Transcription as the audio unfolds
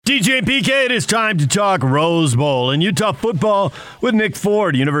DJ and PK, it is time to talk Rose Bowl and Utah football with Nick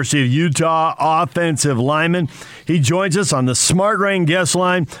Ford, University of Utah offensive lineman. He joins us on the Smart Rain guest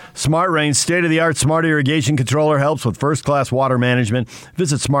line. Smart Rain, state-of-the-art smart irrigation controller, helps with first-class water management.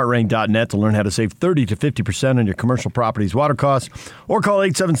 Visit smartrain.net to learn how to save 30 to 50% on your commercial property's water costs, or call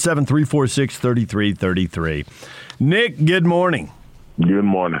 877-346-3333. Nick, good morning. Good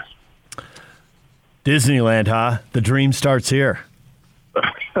morning. Disneyland, huh? The dream starts here.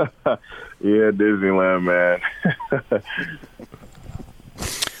 Yeah, Disneyland, man.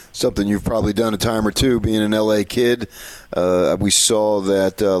 Something you've probably done a time or two, being an LA kid. We saw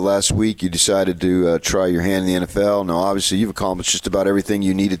that last week you decided to try your hand in the NFL. Now, obviously, you've accomplished just about everything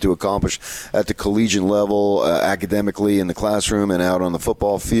you needed to accomplish at the collegiate level, academically, in the classroom, and out on the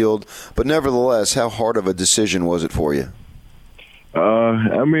football field. But nevertheless, how hard of a decision was it for you?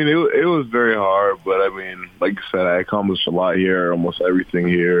 It was very hard, but like I said, I accomplished a lot here, almost everything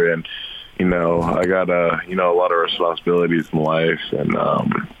here, and I got a lot of responsibilities in life, and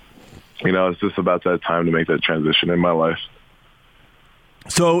it's just about that time to make that transition in my life.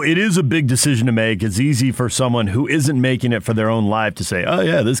 So it is a big decision to make. It's easy for someone who isn't making it for their own life to say, oh,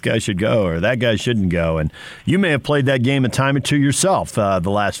 yeah, this guy should go or that guy shouldn't go. And you may have played that game a time or two yourself the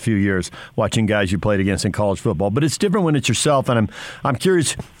last few years, watching guys you played against in college football. But it's different when it's yourself. And I'm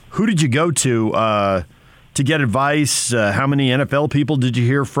curious, who did you go to get advice? How many NFL people did you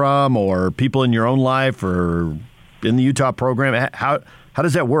hear from, or people in your own life or in the Utah program? How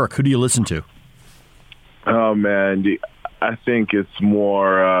does that work? Who do you listen to? Oh, man, I think it's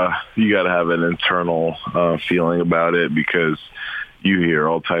more you got to have an internal feeling about it, because you hear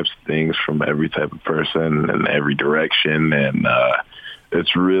all types of things from every type of person in every direction, and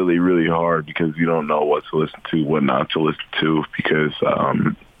it's really, really hard because you don't know what to listen to, what not to listen to, because,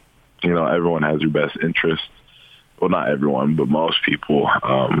 everyone has your best interest. Well, not everyone, but most people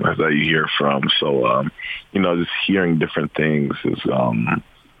that you hear from. So, just hearing different things is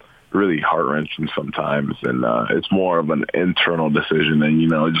really heart-wrenching sometimes, and it's more of an internal decision than,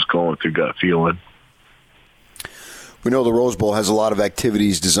 just going with your gut feeling. We know the Rose Bowl has a lot of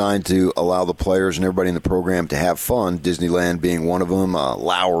activities designed to allow the players and everybody in the program to have fun, Disneyland being one of them,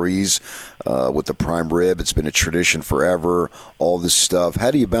 Lowry's with the prime rib. It's been a tradition forever, all this stuff. How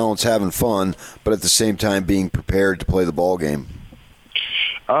do you balance having fun, but at the same time being prepared to play the ball game?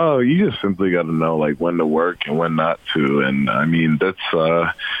 Oh, you just simply got to know, when to work and when not to. And, that's,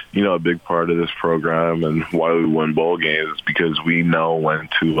 a big part of this program and why we win bowl games, is because we know when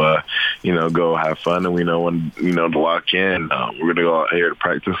to, go have fun, and we know when, to lock in. We're going to go out here to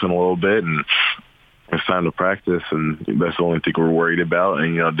practice in a little bit, and it's time to practice, and that's the only thing we're worried about.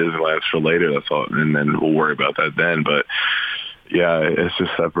 And, Disneyland's for later, that's all, and then we'll worry about that then. But, yeah, it's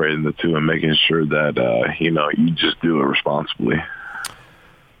just separating the two and making sure that, you just do it responsibly.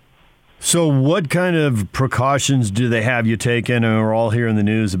 So what kind of precautions do they have you taken? And we're all hearing the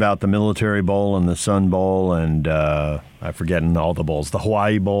news about the Military Bowl and the Sun Bowl and I'm forgetting all the bowls, the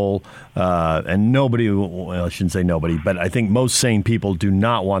Hawaii Bowl. And nobody, well, I shouldn't say nobody, but I think most sane people do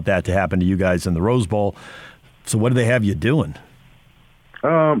not want that to happen to you guys in the Rose Bowl. So what do they have you doing?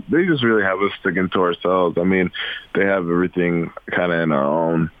 They just really have us sticking to ourselves. They have everything kind of in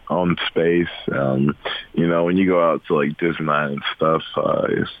our own space. When you go out to Disneyland and stuff,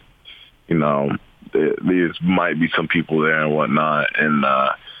 there might be some people there and whatnot. And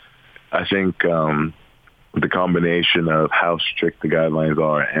I think the combination of how strict the guidelines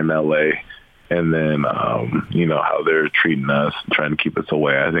are in LA, and then, how they're treating us and trying to keep us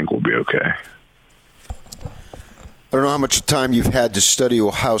away, I think we'll be okay. I don't know how much time you've had to study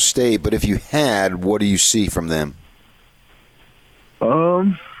Ohio State, but if you had, what do you see from them?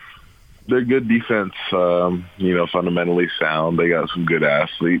 They're good defense, fundamentally sound. They got some good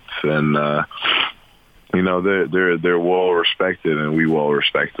athletes, and they're well respected, and we well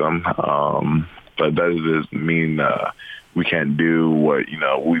respect them. But that doesn't mean we can't do what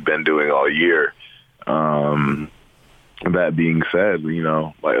we've been doing all year. That being said,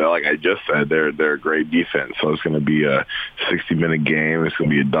 like I just said, they're a great defense. So it's going to be a 60-minute game. It's going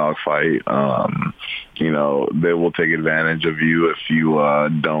to be a dogfight. They will take advantage of you if you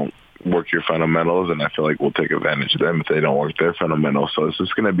don't work your fundamentals, and I feel like we'll take advantage of them if they don't work their fundamentals. So it's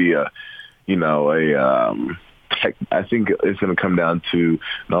just going to be I think it's going to come down to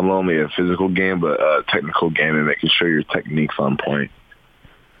not only a physical game, but a technical game and making sure your technique's on point.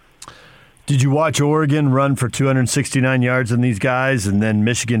 Did you watch Oregon run for 269 yards in these guys, and then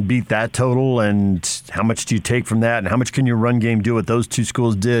Michigan beat that total? And how much do you take from that, and how much can your run game do what those two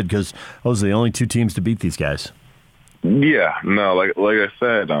schools did? Because those are the only two teams to beat these guys. Yeah, no, like I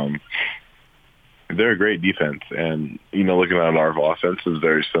said, they're a great defense. And, looking at our offense is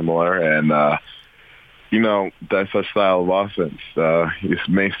very similar. And, that's our style of offense. It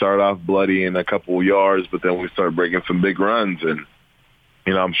may start off bloody in a couple of yards, but then we start breaking some big runs. And,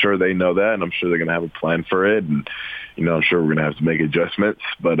 I'm sure they know that, and I'm sure they're going to have a plan for it. And, I'm sure we're going to have to make adjustments.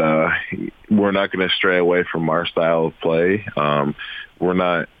 But we're not going to stray away from our style of play. We're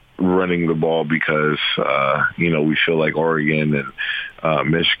not running the ball because, we feel like Oregon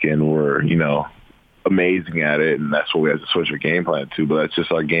and Michigan were, amazing at it, and that's what we have to switch our game plan to. But that's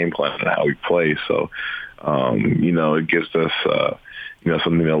just our game plan and how we play. So, it gives us,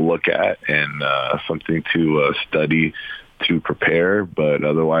 something to look at and something to study to prepare. But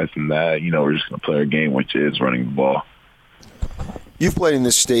otherwise than that, we're just going to play our game, which is running the ball. You've played in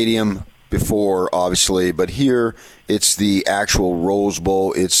this stadium before, obviously, but here it's the actual Rose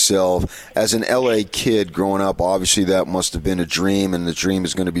Bowl itself. As an LA kid growing up, obviously that must have been a dream, and the dream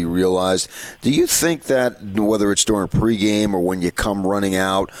is going to be realized. Do you think that, whether it's during pregame or when you come running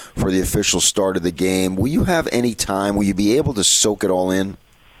out for the official start of the game, will you have any time? Will you be able to soak it all in?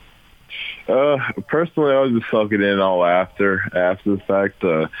 Personally, I would just soak it in all after the fact.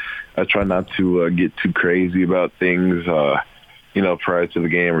 I try not to get too crazy about things, prior to the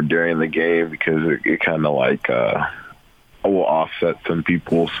game or during the game, because it kind of will offset some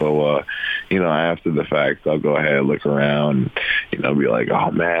people. So, after the fact, I'll go ahead, look around, be like,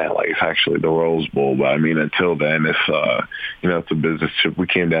 oh man, it's actually the Rose Bowl. But I mean, until then, it's, it's a business trip. We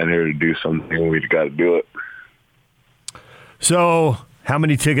came down here to do something. We've got to do it. So, how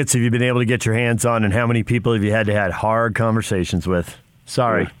many tickets have you been able to get your hands on, and how many people have you had to have hard conversations with?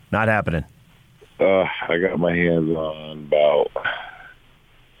 Sorry, not happening. I got my hands on about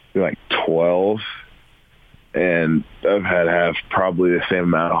 12, and I've had to have probably the same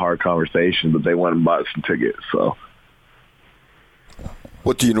amount of hard conversations, but they went and bought some tickets. So,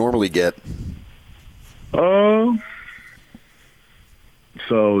 what do you normally get? So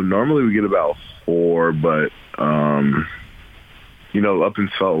normally we get about 4, but up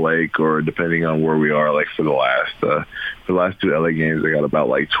in Salt Lake, or depending on where we are, for the last 2 LA games, I got about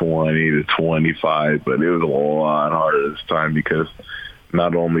 20 to 25, but it was a lot harder this time because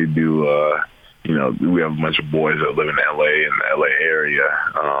not only do, we have a bunch of boys that live in LA and the LA area,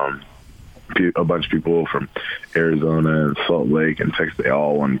 a bunch of people from Arizona and Salt Lake and Texas, they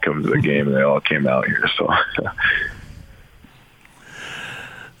all wanted to come to the game, and they all came out here, so...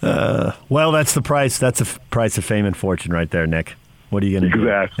 well, that's the price. That's a price of fame and fortune right there, Nick. What are you going to do?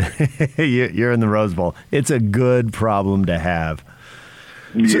 Exactly. You're in the Rose Bowl. It's a good problem to have.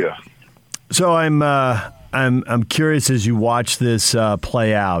 Yeah. So I'm curious, as you watch this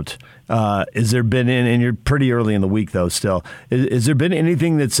play out. Is there been, and you're pretty early in the week though still, is there been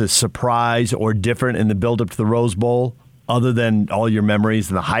anything that's a surprise or different in the build-up to the Rose Bowl, other than all your memories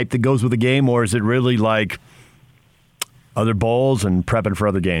and the hype that goes with the game, or is it really like other bowls and prepping for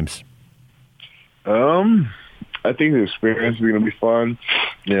other games? I think the experience is going to be fun.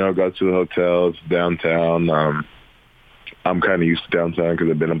 Go to the hotels downtown. I'm kind of used to downtown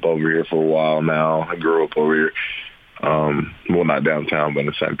because I've been up over here for a while now. I grew up over here. Well, not downtown, but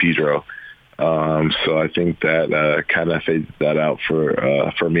in San Pedro. So I think that kind of phases that out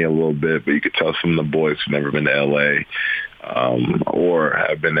for me a little bit. But you could tell some of the boys who've never been to L.A. Or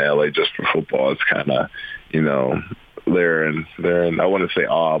have been to L.A. just for football. It's kind of, they're in, I wouldn't say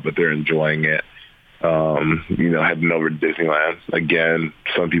awe, but they're enjoying it. Heading over to Disneyland. Again,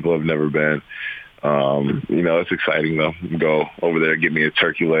 some people have never been. It's exciting, though. Go over there, get me a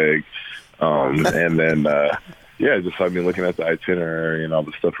turkey leg. And then, just I've been looking at the itinerary and all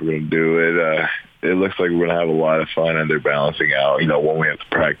the stuff we're going to do. It looks like we're going to have a lot of fun, and they're balancing out, when we have to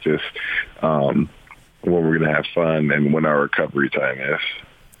practice, when we're going to have fun, and when our recovery time is.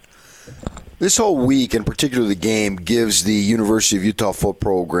 This whole week, in particular the game, gives the University of Utah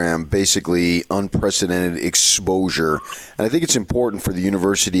football program basically unprecedented exposure. And I think it's important for the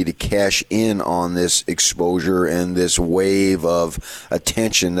university to cash in on this exposure and this wave of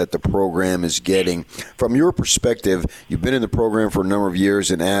attention that the program is getting. From your perspective, you've been in the program for a number of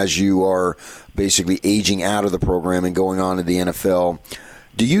years, and as you are basically aging out of the program and going on to the NFL,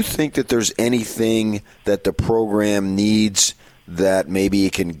 do you think that there's anything that the program needs that maybe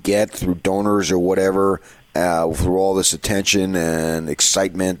it can get through donors or whatever, through all this attention and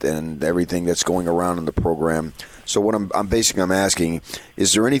excitement and everything that's going around in the program? So what I'm asking,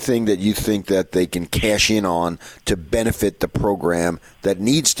 is there anything that you think that they can cash in on to benefit the program that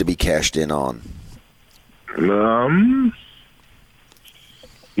needs to be cashed in on? I'm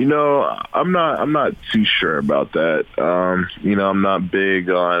not too sure about that. I'm not big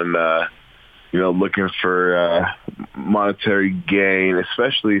on looking for monetary gain,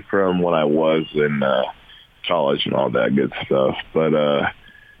 especially from when I was in college and all that good stuff. But,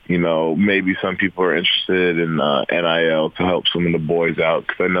 maybe some people are interested in NIL to help some of the boys out,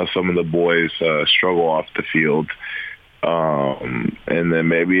 because I know some of the boys struggle off the field. And then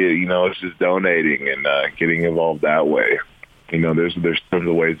maybe, it's just donating and getting involved that way. There's tons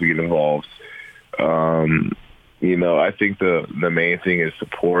of ways to get involved. I think the main thing is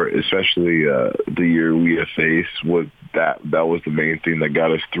support, especially the year we have faced. That was the main thing that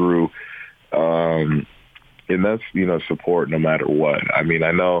got us through. And that's, support no matter what. I mean,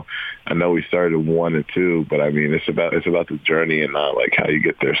 I know we started 1 and 2, but I mean, it's about the journey and not like how you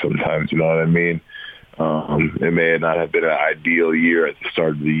get there sometimes. You know what I mean? It may not have been an ideal year at the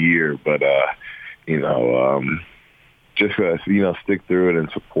start of the year, but, just, stick through it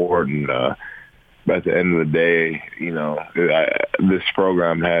and support. And at the end of the day, this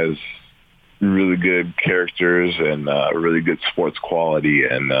program has really good characters and really good sports quality.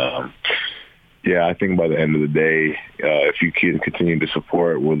 And, I think by the end of the day, if you can continue to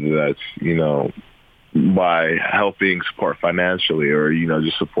support, whether that's, by helping support financially or,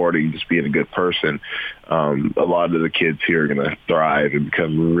 just supporting, just being a good person, a lot of the kids here are going to thrive and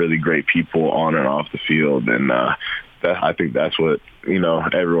become really great people on and off the field. And I think that's what,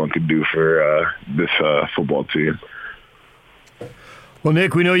 everyone could do for this football team. Well,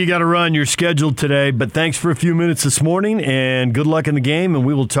 Nick, we know you got to run. You're scheduled today, but thanks for a few minutes this morning, and good luck in the game, and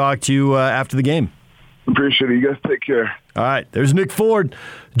we will talk to you after the game. Appreciate it. You guys take care. All right. There's Nick Ford.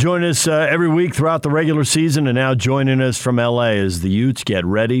 Join us every week throughout the regular season, and now joining us from L.A. as the Utes get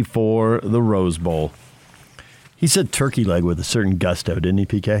ready for the Rose Bowl. He said turkey leg with a certain gusto, didn't he,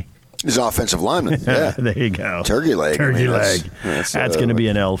 PK? He's an offensive lineman. Yeah. There you go. Turkey leg. Turkey leg. That's going to be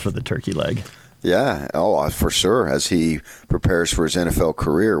an L for the turkey leg. Yeah, for sure, as he prepares for his NFL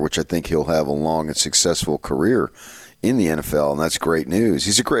career, which I think he'll have a long and successful career in the NFL, and that's great news.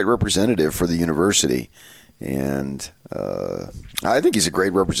 He's a great representative for the university, and I think he's a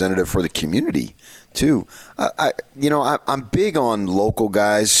great representative for the community, too. I'm big on local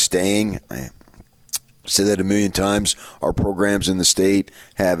guys staying. I say that a million times. Our programs in the state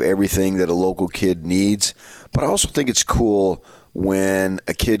have everything that a local kid needs, but I also think it's cool when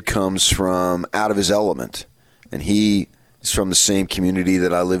a kid comes from out of his element, and he is from the same community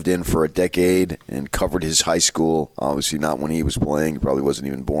that I lived in for a decade and covered his high school. Obviously not when he was playing. He probably wasn't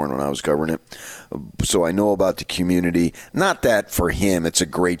even born when I was covering it. So I know about the community. Not that for him it's a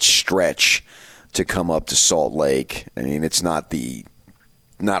great stretch to come up to Salt Lake. I mean, it's not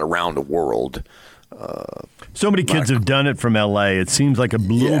around the world. So many kids have done it from L.A. It seems like a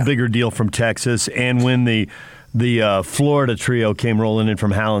little bigger deal from Texas. And when the Florida trio came rolling in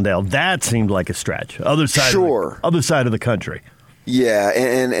from Hallandale, that seemed like a stretch. Other side of the country. Yeah,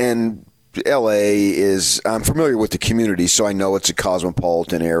 and L.A. is, I'm familiar with the community, so I know it's a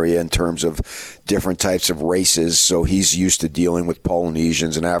cosmopolitan area in terms of different types of races. So he's used to dealing with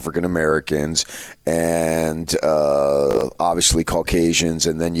Polynesians and African Americans and obviously Caucasians.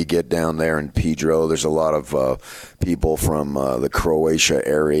 And then you get down there in Pedro, there's a lot of people from the Croatia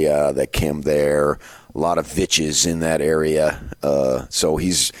area that came there. A lot of Vitches in that area. So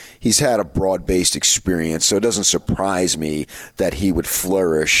he's had a broad-based experience, so it doesn't surprise me that he would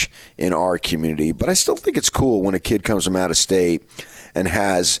flourish in our community. But I still think it's cool when a kid comes from out of state and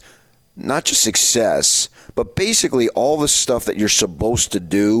has not just success, but basically all the stuff that you're supposed to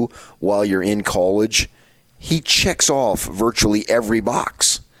do while you're in college. He checks off virtually every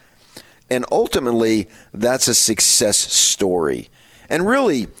box. And ultimately, that's a success story. And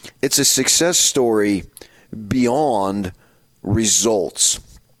really, it's a success story beyond results.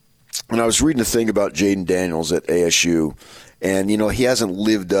 And I was reading a thing about Jaden Daniels at ASU, and he hasn't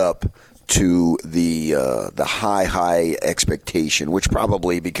lived up to the high expectation, which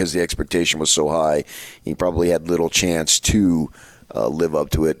probably because the expectation was so high, he probably had little chance to live up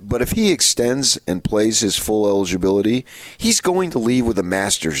to it. But if he extends and plays his full eligibility, he's going to leave with a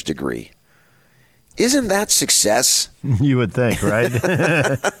master's degree. Isn't that success? You would think, right?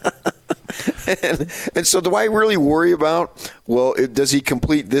 and so do I really worry about, does he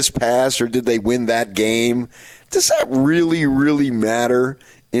complete this pass or did they win that game? Does that really, really matter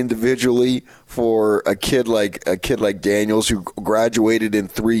individually for a kid like Daniels who graduated in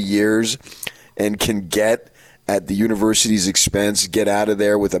 3 years and can get at the university's expense, get out of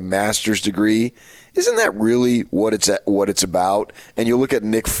there with a master's degree? Isn't that really what it's about? And you look at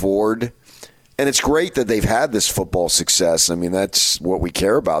Nick Ford. And it's great that they've had this football success. I mean, that's what we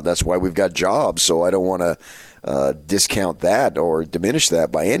care about. That's why we've got jobs. So I don't want to discount that or diminish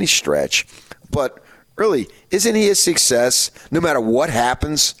that by any stretch. But really, isn't he a success no matter what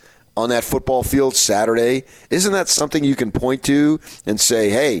happens on that football field Saturday, isn't that something you can point to and say,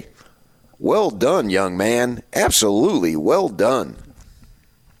 hey, well done, young man. Absolutely, well done.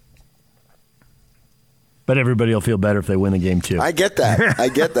 But everybody will feel better if they win the game, too. I get that. I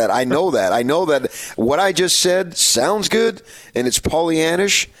get that. I know that. I know that what I just said sounds good, and it's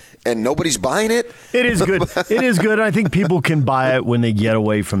Pollyannish, and nobody's buying it. It is good. It is good. I think people can buy it when they get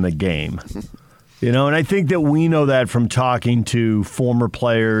away from the game. You know, and I think that we know that from talking to former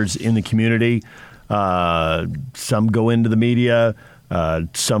players in the community. Some go into the media.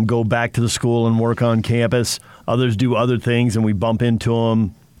 Some go back to the school and work on campus. Others do other things, and we bump into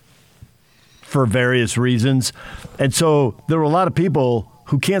them for various reasons. And so there were a lot of people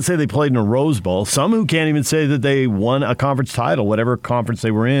who can't say they played in a Rose Bowl, some who can't even say that they won a conference title, whatever conference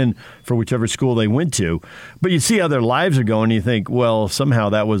they were in for whichever school they went to. But you see how their lives are going, and you think, well, somehow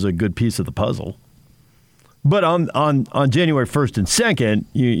that was a good piece of the puzzle. But on January 1st and 2nd,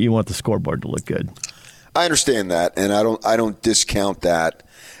 you want the scoreboard to look good. I understand that, and I don't discount that.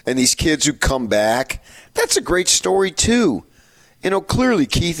 And these kids who come back, that's a great story too. You know, clearly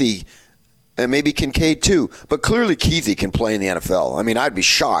Keithy, and maybe Kincaid too, but clearly Keithy can play in the NFL. I mean, I'd be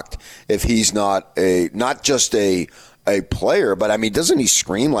shocked if he's not just a player, but I mean, doesn't he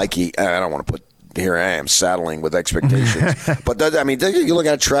scream like he? I don't want to put. Here I am saddling with expectations. But, you look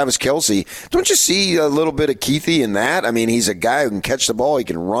at Travis Kelce, don't you see a little bit of Keithy in that? I mean, he's a guy who can catch the ball. He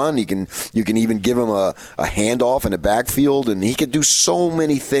can run. You can even give him a handoff in the backfield, and he can do so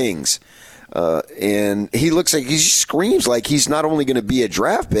many things. And he looks like he screams like he's not only going to be a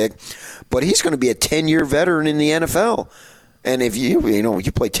draft pick, but he's going to be a 10-year veteran in the NFL. And if you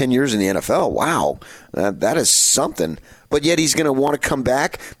play 10 years in the NFL, wow, that is something. But yet he's going to want to come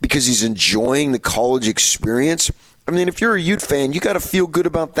back because he's enjoying the college experience. I mean, if you're a Ute fan, you got to feel good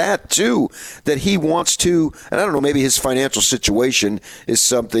about that too, that he wants to, and I don't know, maybe his financial situation is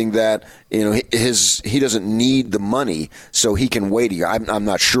something that, you know, he doesn't need the money, so he can wait. I'm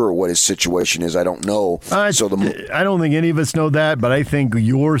not sure what his situation is. I don't know. I don't think any of us know that, but I think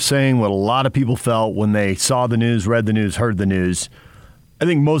you're saying what a lot of people felt when they saw the news, read the news, heard the news. I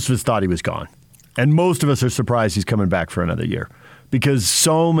think most of us thought he was gone. And most of us are surprised he's coming back for another year because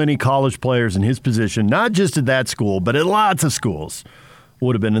so many college players in his position, not just at that school, but at lots of schools,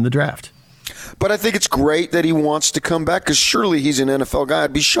 would have been in the draft. But I think it's great that he wants to come back because surely he's an NFL guy.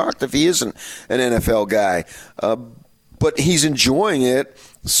 I'd be shocked if he isn't an NFL guy. But he's enjoying it,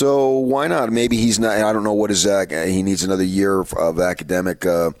 so why not? Maybe he's not. I don't know what he needs another year of academic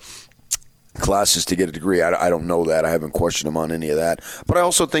classes to get a degree. I don't know that. I haven't questioned him on any of that. But I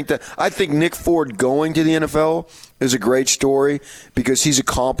also think Nick Ford going to the NFL is a great story because he's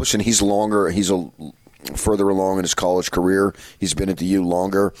accomplished and he's further along in his college career. He's been at the U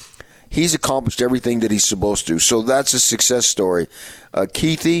longer. He's accomplished everything that he's supposed to. So that's a success story.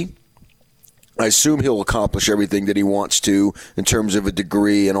 Keithy, I assume he'll accomplish everything that he wants to in terms of a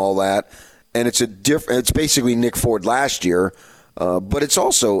degree and all that. And it's basically Nick Ford last year. But it's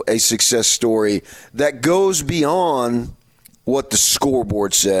also a success story that goes beyond what the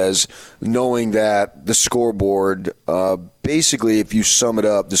scoreboard says, knowing that the scoreboard, basically, if you sum it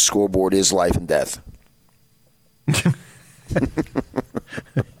up, the scoreboard is life and death.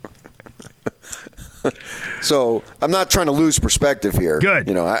 So I'm not trying to lose perspective here. Good.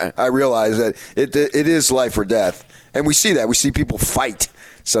 You know, I realize that it is life or death. And we see that. We see people fight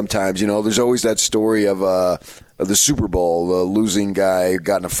sometimes. You know, there's always that story of the Super Bowl, the losing guy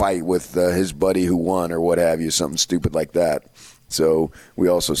got in a fight with his buddy who won or what have you, something stupid like that. So we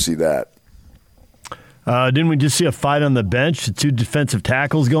also see that. Didn't we just see a fight on the bench? The two defensive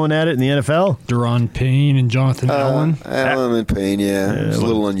tackles going at it in the NFL? Deron Payne and Jonathan Allen. Allen and Payne, yeah. It's a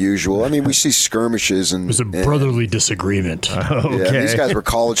little unusual. I mean, we see skirmishes. And it was a brotherly disagreement. Okay. Yeah, these guys were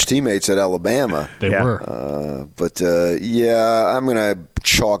college teammates at Alabama. They were. I'm going to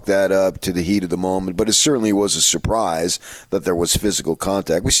chalk that up to the heat of the moment, but it certainly was a surprise that there was physical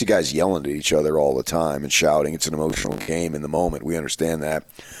contact. We see guys yelling at each other all the time and shouting. It's an emotional game in the moment. We understand that.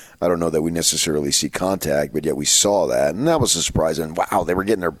 I don't know that we necessarily see contact, but yet we saw that, and that was a surprise. And wow, they were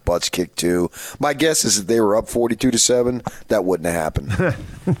getting their butts kicked too. My guess is that they were up 42-7. That wouldn't have happened.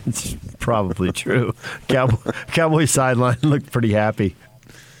 It's probably true. Cowboy sideline looked pretty happy.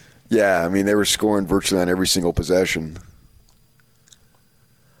 Yeah, I mean they were scoring virtually on every single possession.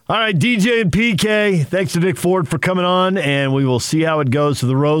 All right, DJ and PK, thanks to Nick Ford for coming on, and we will see how it goes to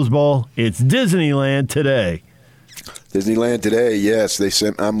the Rose Bowl. It's Disneyland today. Disneyland today, yes.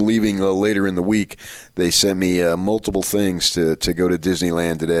 I'm leaving later in the week. They sent me multiple things to go to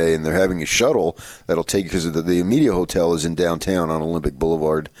Disneyland today, and they're having a shuttle that'll take you because the Amelia Hotel is in downtown on Olympic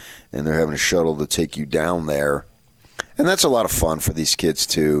Boulevard, and they're having a shuttle to take you down there. And that's a lot of fun for these kids,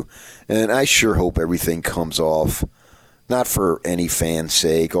 too. And I sure hope everything comes off, not for any fan's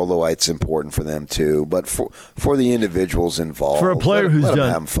sake, although it's important for them, too, but for the individuals involved. For a player who's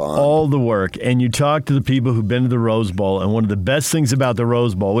done all the work, and you talk to the people who've been to the Rose Bowl, and one of the best things about the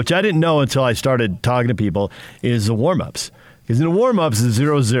Rose Bowl, which I didn't know until I started talking to people, is the warm-ups. Because in the warm-ups, it's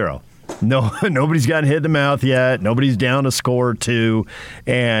 0-0. No, nobody's gotten hit in the mouth yet. Nobody's down a score or two,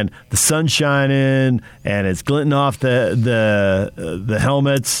 and the sun's shining, and it's glinting off the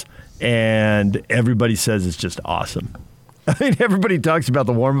helmets, and everybody says it's just awesome. I mean, everybody talks about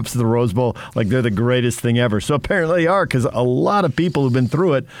the warm-ups of the Rose Bowl like they're the greatest thing ever. So apparently they are, because a lot of people who've been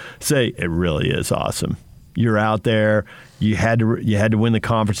through it say it really is awesome. You're out there. You had to win the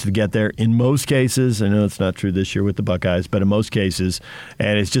conference to get there. In most cases, I know it's not true this year with the Buckeyes, but in most cases,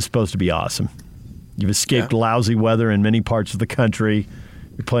 and it's just supposed to be awesome. You've escaped lousy weather in many parts of the country.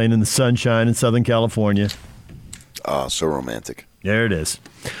 You're playing in the sunshine in Southern California. Oh, so romantic. There it is.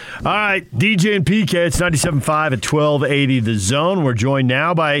 All right, DJ and PK, it's 97.5 at 1280 The Zone. We're joined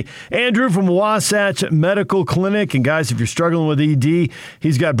now by Andrew from Wasatch Medical Clinic. And guys, if you're struggling with ED,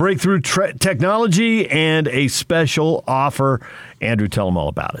 he's got breakthrough technology and a special offer. Andrew, tell them all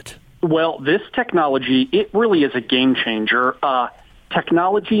about it. Well, this technology, it really is a game changer.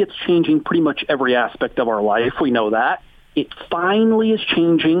 Technology, it's changing pretty much every aspect of our life. We know that. It finally is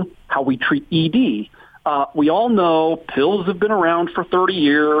changing how we treat ED. We all know pills have been around for 30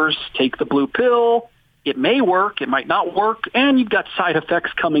 years. Take the blue pill. It may work. It might not work. And you've got side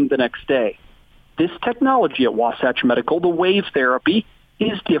effects coming the next day. This technology at Wasatch Medical, the wave therapy,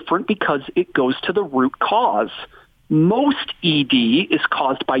 is different because it goes to the root cause. Most ED is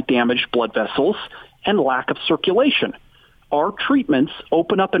caused by damaged blood vessels and lack of circulation. Our treatments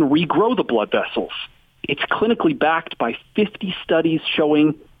open up and regrow the blood vessels. It's clinically backed by 50 studies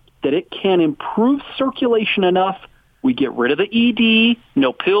showing that it can improve circulation enough. We get rid of the ED,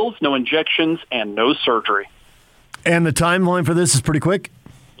 no pills, no injections, and no surgery. And the timeline for this is pretty quick?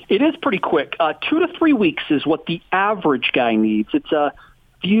 It is pretty quick. 2 to 3 weeks is what the average guy needs. It's a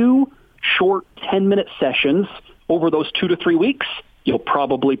few short 10-minute sessions over those 2 to 3 weeks. You'll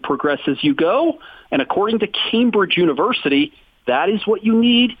probably progress as you go. And according to Cambridge University, that is what you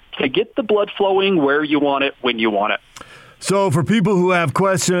need to get the blood flowing where you want it, when you want it. So for people who have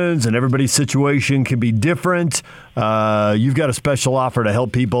questions, and everybody's situation can be different, you've got a special offer to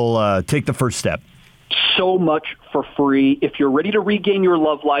help people take the first step. So much for free. If you're ready to regain your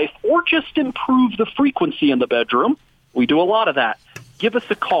love life or just improve the frequency in the bedroom, we do a lot of that. Give us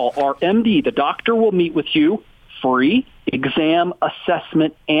a call. Our MD, the doctor, will meet with you. Free exam,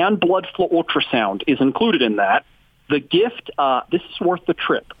 assessment, and blood flow ultrasound is included in that. The gift, this is worth the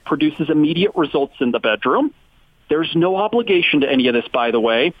trip, produces immediate results in the bedroom. There's no obligation to any of this, by the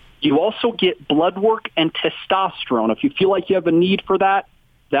way. You also get blood work and testosterone. If you feel like you have a need for that,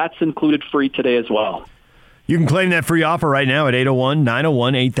 that's included free today as well. You can claim that free offer right now at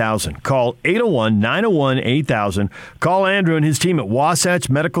 801-901-8000. Call 801-901-8000. Call Andrew and his team at Wasatch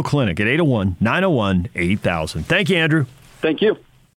Medical Clinic at 801-901-8000. Thank you, Andrew. Thank you.